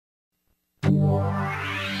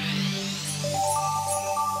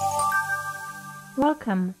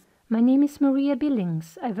Welcome, my name is Maria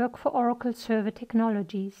Billings. I work for Oracle Server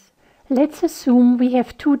Technologies. Let's assume we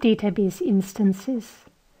have two database instances,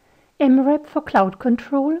 MREP for Cloud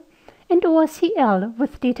Control and ORCL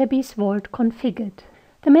with Database Vault configured.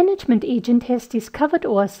 The management agent has discovered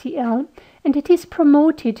ORCL and it is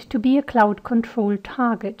promoted to be a Cloud Control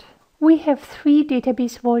target. We have 3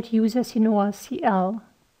 Database Vault users in ORCL.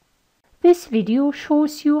 This video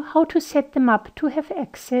shows you how to set them up to have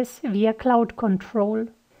access via Cloud Control.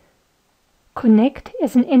 Connect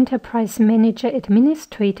as an Enterprise Manager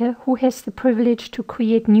administrator who has the privilege to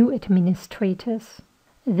create new administrators.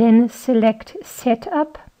 Then select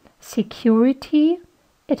Setup, Security,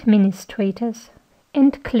 Administrators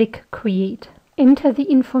and click Create. Enter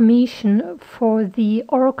the information for the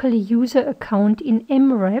Oracle user account in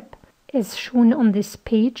MREP as shown on this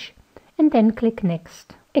page and then click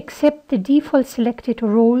Next. Accept the default selected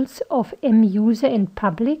roles of M-User and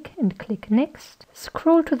Public and click Next.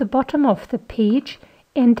 Scroll to the bottom of the page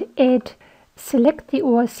and select the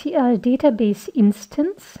ORCL database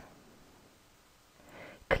instance.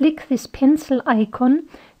 Click this pencil icon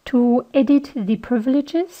to edit the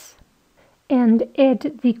privileges and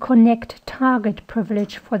add the Connect Target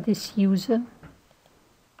privilege for this user.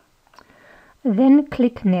 Then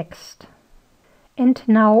click Next. And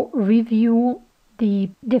now review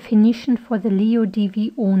the definition for the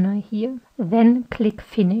LeoDV owner here. Then click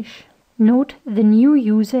Finish. Note the new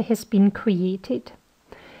user has been created.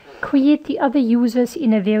 Create the other users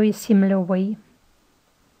in a very similar way.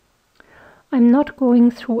 I'm not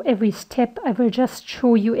going through every step, I will just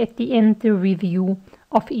show you at the end the review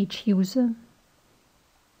of each user.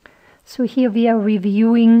 So here we are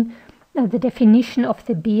reviewing the definition of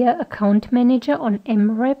the BEAR account manager on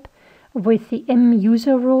MREP with the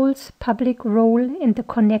M-User roles, public role and the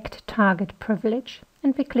Connect Target privilege.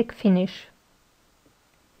 And we click Finish.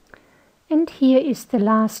 And here is the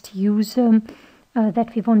last user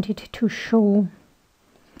that we wanted to show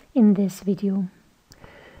in this video.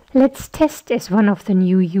 Let's test as one of the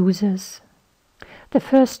new users. The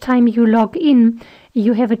first time you log in,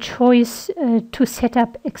 you have a choice to set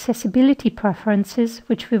up accessibility preferences,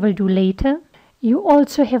 which we will do later. You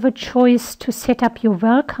also have a choice to set up your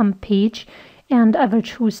welcome page, and I will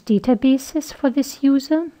choose databases for this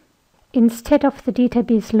user. Instead of the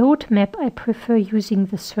database load map, I prefer using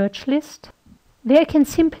the search list. There I can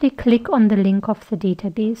simply click on the link of the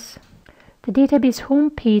database. The database home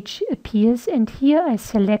page appears and here I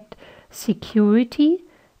select Security,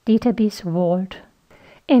 Database Vault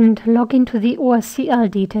and log into the ORCL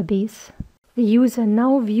database. The user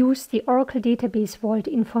now views the Oracle Database Vault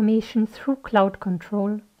information through Cloud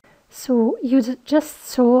Control. So you just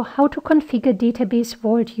saw how to configure Database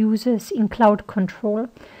Vault users in Cloud Control.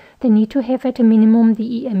 They need to have at a minimum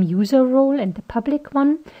the EM-User role and the public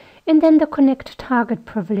one, and then the Connect Target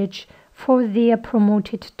privilege for their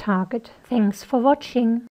promoted target. Thanks for watching.